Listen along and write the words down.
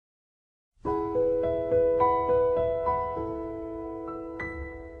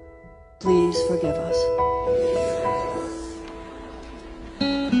please forgive us.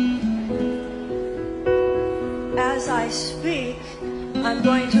 As I speak, I'm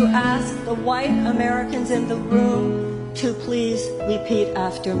going to ask the white Americans in the room to please repeat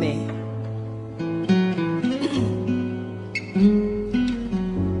after me.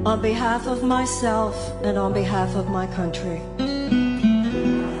 On behalf of myself and on behalf of my country,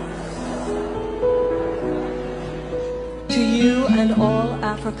 to you and all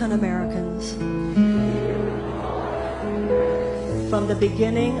African Americans, from the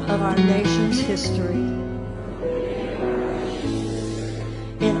beginning of our nation's history,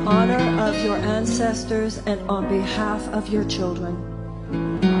 in honor of your ancestors and on behalf of your children,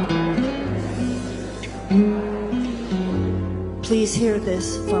 please hear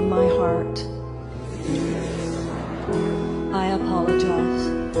this from my heart. I apologize.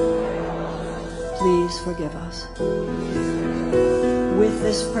 Please forgive us. With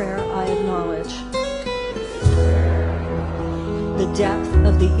this prayer, I acknowledge the depth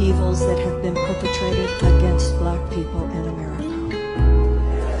of the evils that have been perpetrated against Black people in America.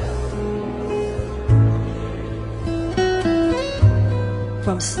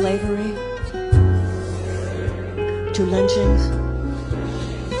 From slavery to lynchings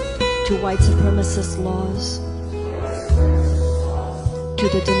to white supremacist laws to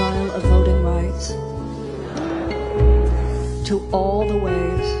the denial of voting rights to all the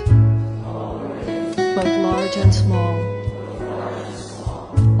ways, both large and small,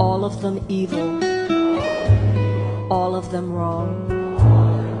 all of them evil, all of them wrong,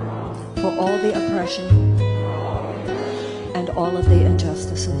 for all the oppression and all of the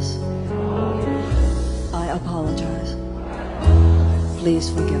injustices. I apologize. Please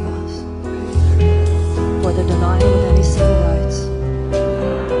forgive us for the denial of any civil rights,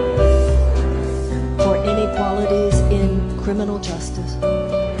 for inequalities in criminal justice,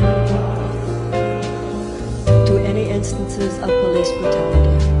 to any instances of police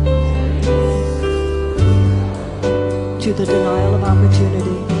brutality, to the denial of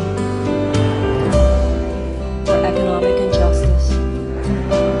opportunity, for economic injustice,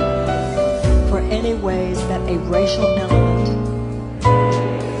 for any ways that a racial element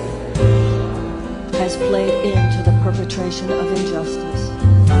has played into the perpetration of injustice.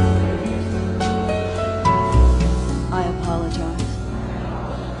 I apologize.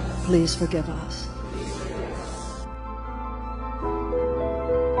 Please forgive us.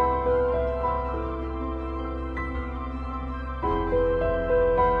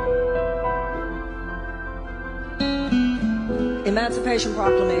 Emancipation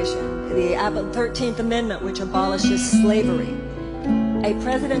Proclamation, the 13th Amendment, which abolishes slavery. A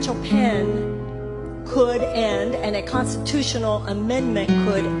presidential pen could end, and a constitutional amendment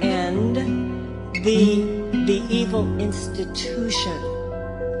could end the evil institution.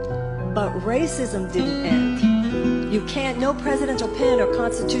 But racism didn't end. You can't, no presidential pen or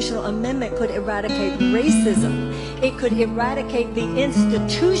constitutional amendment could eradicate racism. It could eradicate the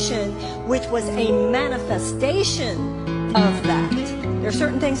institution, which was a manifestation of that. There are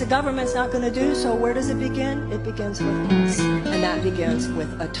certain things the government's not going to do, so where does it begin? It begins with us, and that begins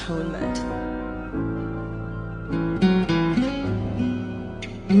with atonement.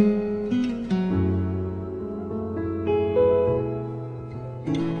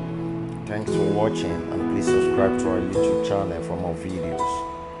 Thanks for watching, and please subscribe to our YouTube channel for more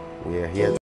videos. We are here